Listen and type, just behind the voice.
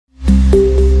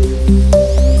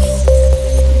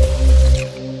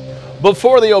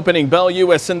Before the opening bell,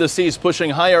 U.S. indices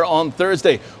pushing higher on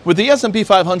Thursday, with the S&P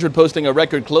 500 posting a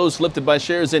record close lifted by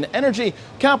shares in energy,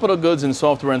 capital goods, and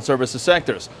software and services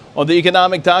sectors. On the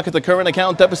economic docket, the current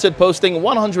account deficit posting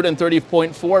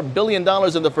 $130.4 billion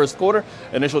in the first quarter.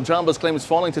 Initial jobless claims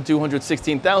falling to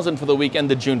 216,000 for the week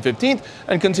ended June 15th,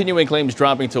 and continuing claims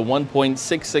dropping to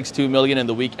 1.662 million in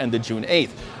the week ended June 8th.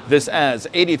 This as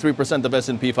 83% of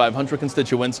S&P 500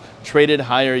 constituents traded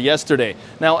higher yesterday.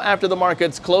 Now, after the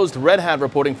markets closed, Red Hat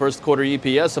reporting first quarter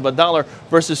EPS of $1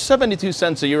 versus 72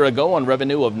 cents a year ago on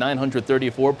revenue of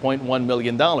 $934.1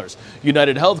 million.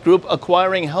 United Health Group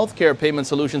acquiring healthcare payment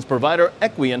solutions provider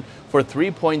Equian for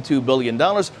 $3.2 billion,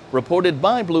 reported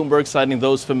by Bloomberg, citing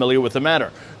those familiar with the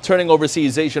matter. Turning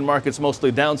overseas, Asian markets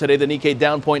mostly down today. The Nikkei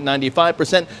down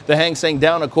 0.95%, the Hang Seng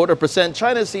down 0.25%,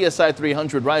 China's CSI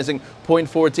 300 rising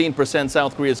 0.14%,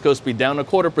 South Korea's Kospi down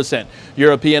 0.25%.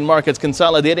 European markets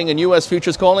consolidating and U.S.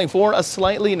 futures calling for a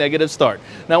slightly negative start.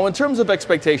 Now, in terms of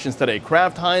expectations today,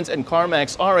 Kraft Heinz and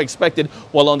CarMax are expected,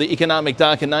 while on the economic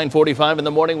dock at 9:45 in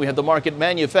the morning, we have the market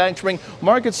manufacturing,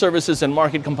 market services, and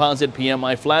market composite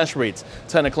PMI flash rates.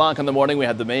 10 o'clock in the morning, we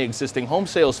had the May existing home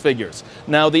sales figures.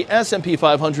 Now, the S&P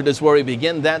 500 is where we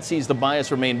begin. That sees the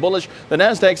bias remain bullish. The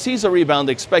Nasdaq sees a rebound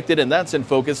expected, and that's in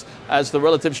focus as the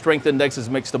relative strength index is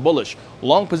mixed to bullish.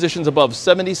 Long positions above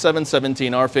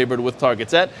 77.17 are favored, with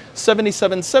targets at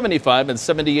 77.75 and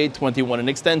 78.21 in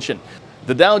extension.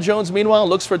 The Dow Jones, meanwhile,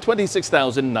 looks for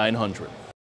 26,900.